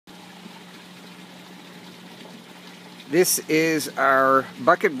This is our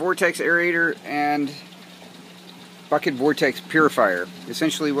bucket Vortex aerator and bucket Vortex Purifier.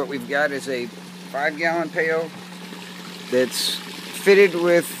 Essentially what we've got is a 5-gallon pail that's fitted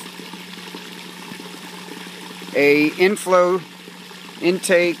with a inflow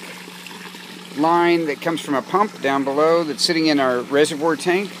intake line that comes from a pump down below that's sitting in our reservoir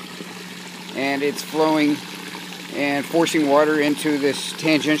tank, and it's flowing and forcing water into this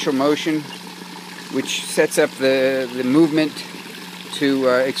tangential motion, which sets up the movement to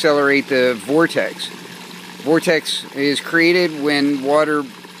accelerate the vortex. Vortex is created when water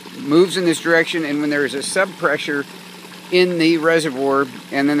moves in this direction and when there is a subpressure in the reservoir,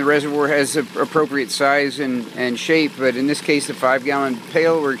 and then the reservoir has an appropriate size and shape, but in this case the 5-gallon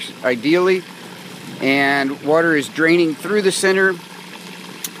pail works ideally, and water is draining through the center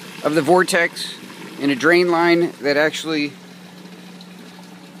of the vortex in a drain line that actually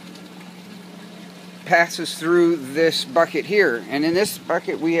passes through this bucket here. And in this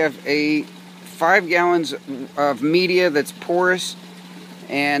bucket we have 5 gallons of media that's porous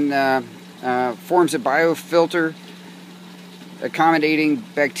and forms a biofilter accommodating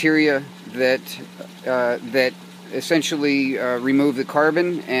bacteria that essentially remove the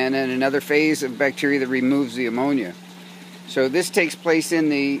carbon, and then another phase of bacteria that removes the ammonia. So this takes place in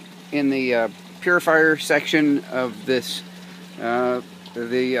the purifier section of this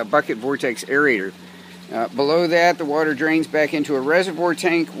the bucket Vortex aerator. Below that, the water drains back into a reservoir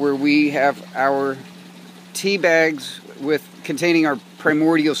tank where we have our tea bags containing our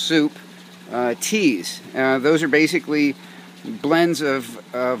primordial soup teas. Those are basically blends of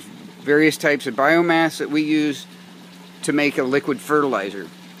various types of biomass that we use to make a liquid fertilizer.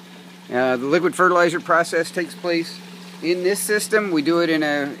 The liquid fertilizer process takes place in this system. We do it in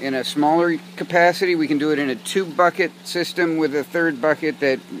a smaller capacity. We can do it in a 2-bucket system with a 3rd bucket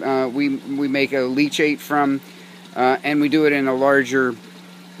that we make a leachate from, and we do it in a larger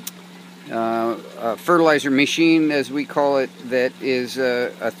fertilizer machine, as we call it, that is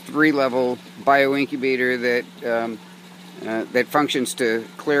a 3-level bioincubator that functions to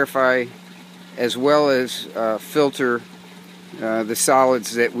clarify as well as filter the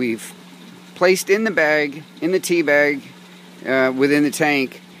solids that we've placed in the bag, in the tea bag, within the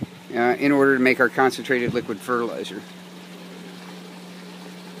tank, in order to make our concentrated liquid fertilizer.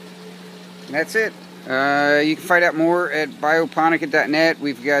 And that's it. You can find out more at bioponica.net.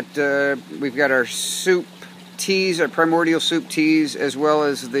 We've got our soup teas, our primordial soup teas, as well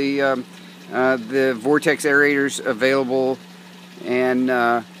as the Vortex aerators available, and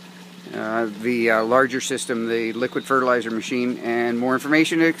the larger system, the liquid fertilizer machine, and more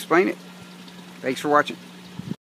information to explain it. Thanks for watching.